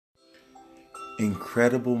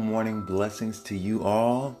Incredible morning blessings to you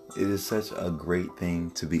all. It is such a great thing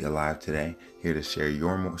to be alive today. Here to share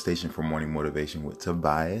your station for morning motivation with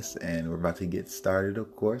Tobias. And we're about to get started,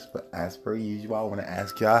 of course. But as per usual, I want to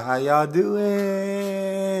ask y'all how y'all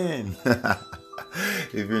doing?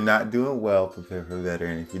 If you're not doing well, prepare for better.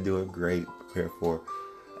 And if you're doing great, prepare for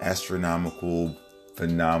astronomical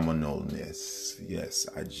phenomenalness. Yes,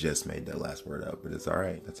 I just made that last word up, but it's all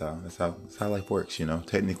right. That's how life works, you know.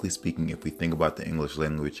 Technically speaking, if we think about the English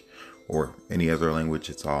language or any other language,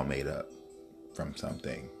 it's all made up from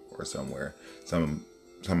something or somewhere. Some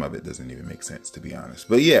of it doesn't even make sense, to be honest.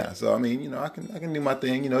 But yeah, so I mean, you know, I can do my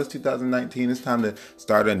thing. You know, it's 2019. It's time to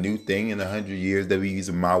start a new thing in 100 years that we use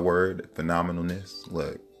my word, phenomenalness.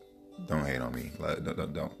 Look. Don't hate on me.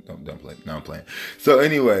 Don't play. No, I'm playing. So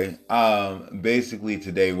anyway, basically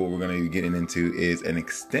today what we're going to be getting into is an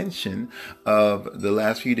extension of the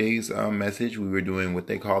last few days message. We were doing what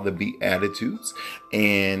they call the Beatitudes,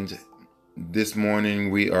 and this morning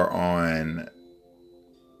we are on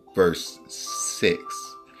verse 6.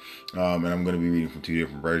 And I'm going to be reading from two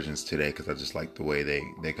different versions today because I just like the way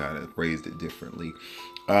they kind of phrased it differently.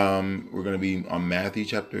 We're going to be on Matthew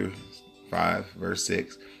chapter 5, verse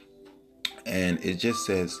 6. And it just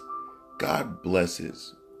says, God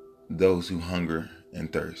blesses those who hunger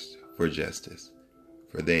and thirst for justice,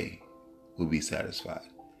 for they will be satisfied.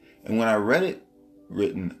 And when I read it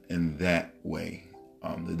written in that way,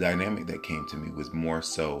 the dynamic that came to me was more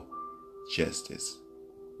so justice.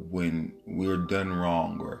 When we're done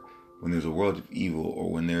wrong, or when there's a world of evil, or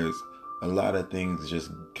when there's a lot of things just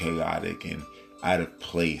chaotic and out of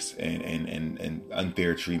place and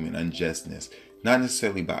unfair treatment, unjustness, not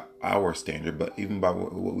necessarily by our standard, but even by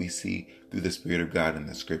what we see through the Spirit of God in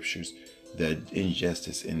the Scriptures, the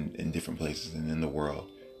injustice in different places and in the world,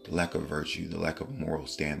 the lack of virtue, the lack of moral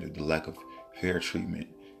standard, the lack of fair treatment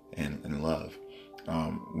and love.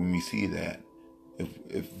 When we see that,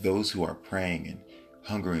 if those who are praying and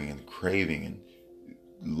hungering and craving and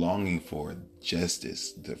longing for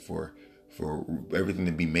justice, for everything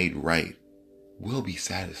to be made right, will be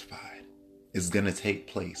satisfied. It's going to take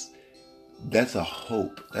place. That's a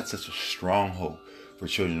hope. That's such a strong hope for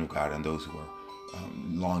children of God and those who are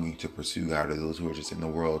longing to pursue God, or those who are just in the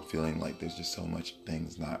world feeling like there's just so many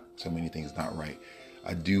things not right.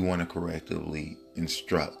 I do want to correctively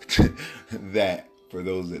instruct that for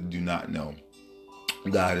those that do not know,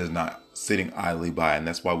 God is not sitting idly by, and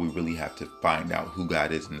that's why we really have to find out who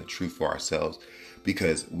God is and the truth for ourselves,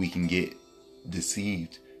 because we can get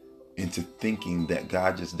deceived into thinking that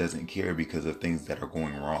God just doesn't care because of things that are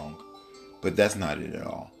going wrong. But that's not it at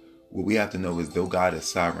all. What we have to know is, though God is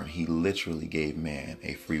sovereign, he literally gave man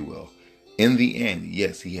a free will. In the end,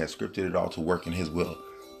 yes, he has scripted it all to work in his will,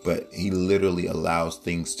 but he literally allows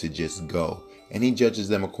things to just go. And he judges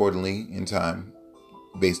them accordingly in time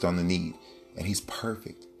based on the need. And he's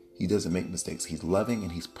perfect. He doesn't make mistakes. He's loving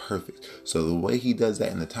and he's perfect. So the way he does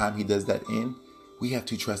that and the time he does that in, we have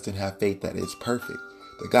to trust and have faith that it's perfect.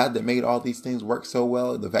 The God that made all these things work so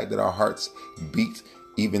well, the fact that our hearts beat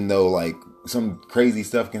even though like some crazy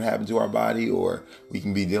stuff can happen to our body, or we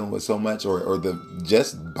can be dealing with so much, or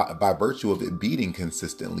just by virtue of it beating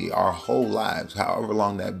consistently our whole lives, however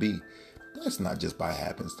long that be, that's not just by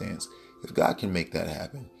happenstance. If God can make that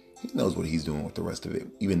happen, he knows what he's doing with the rest of it,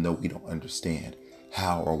 even though we don't understand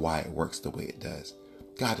how or why it works the way it does.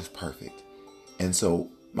 God is perfect. And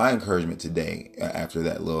so my encouragement today, after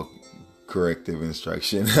that little corrective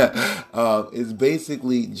instruction, is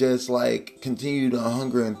basically just like continue to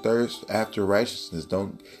hunger and thirst after righteousness.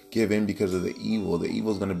 Don't give in because of the evil. The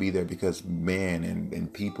evil is going to be there because man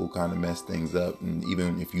and people kind of mess things up. And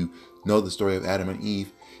even if you know the story of Adam and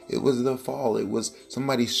Eve, it was the fall. It was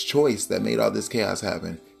somebody's choice that made all this chaos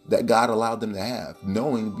happen, that God allowed them to have,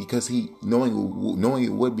 knowing it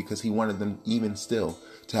would, because he wanted them even still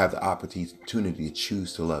to have the opportunity to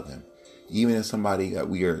choose to love him. Even if somebody that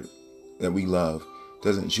we love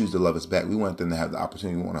doesn't choose to love us back, we want them to have the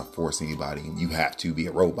opportunity. We want to force anybody, and you have to be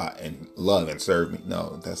a robot and love and serve me.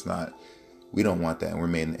 No, that's not. We don't want that. And we're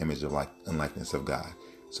made in the image of and likeness of God.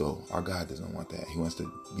 So our God doesn't want that. He wants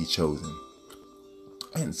to be chosen.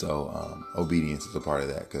 And so obedience is a part of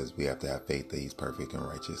that, because we have to have faith that he's perfect and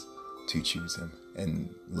righteous to choose him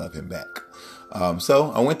and love him back.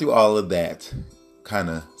 So I went through all of that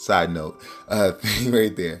kind of side note thing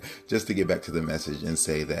right there, just to get back to the message and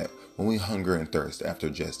say that when we hunger and thirst after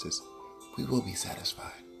justice, we will be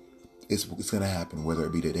satisfied. It's going to happen, whether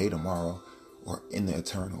it be today, tomorrow, or in the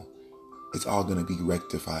eternal. It's all going to be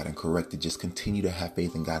rectified and corrected. Just continue to have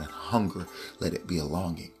faith in God and hunger. Let it be a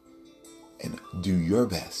longing. And do your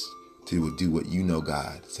best to do what you know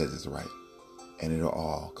God says is right. and it'll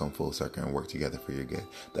all come full circle and work together for your good.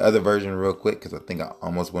 The other version real quick, because I think I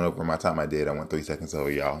almost went over my time. I went 3 seconds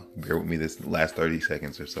over, y'all. Bear with me this last 30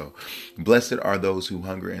 seconds or so. Blessed are those who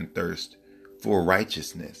hunger and thirst for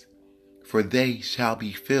righteousness, for they shall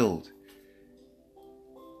be filled.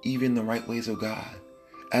 Even the right ways of God.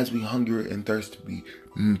 As we hunger and thirst to be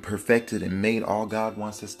perfected and made all God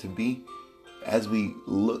wants us to be, as we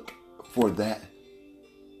look for that,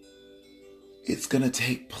 it's going to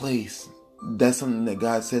take place. That's something that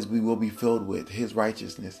God says we will be filled with. His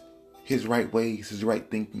righteousness, His right ways, His right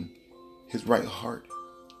thinking, His right heart.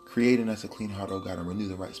 Creating us a clean heart, oh God, and renew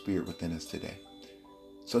the right spirit within us today.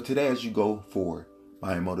 So today, as you go forward,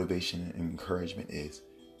 my motivation and encouragement is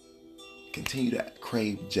continue to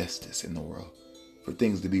crave justice in the world, for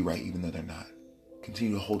things to be right even though they're not.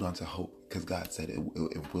 Continue to hold on to hope, because God said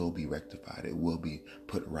it will be rectified. It will be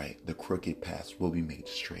put right. The crooked paths will be made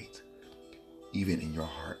straight, even in your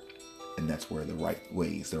heart. And that's where the right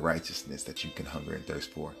ways, the righteousness that you can hunger and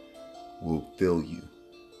thirst for will fill you.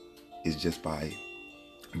 Is just by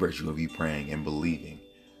virtue of you praying and believing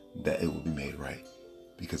that it will be made right,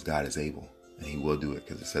 because God is able and He will do it,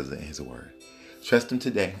 because it says it in His word. Trust Him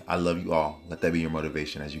today. I love you all. Let that be your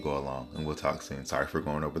motivation as you go along, and we'll talk soon. Sorry for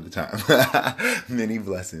going over the time. Many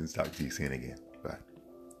blessings. Talk to you soon again. Bye.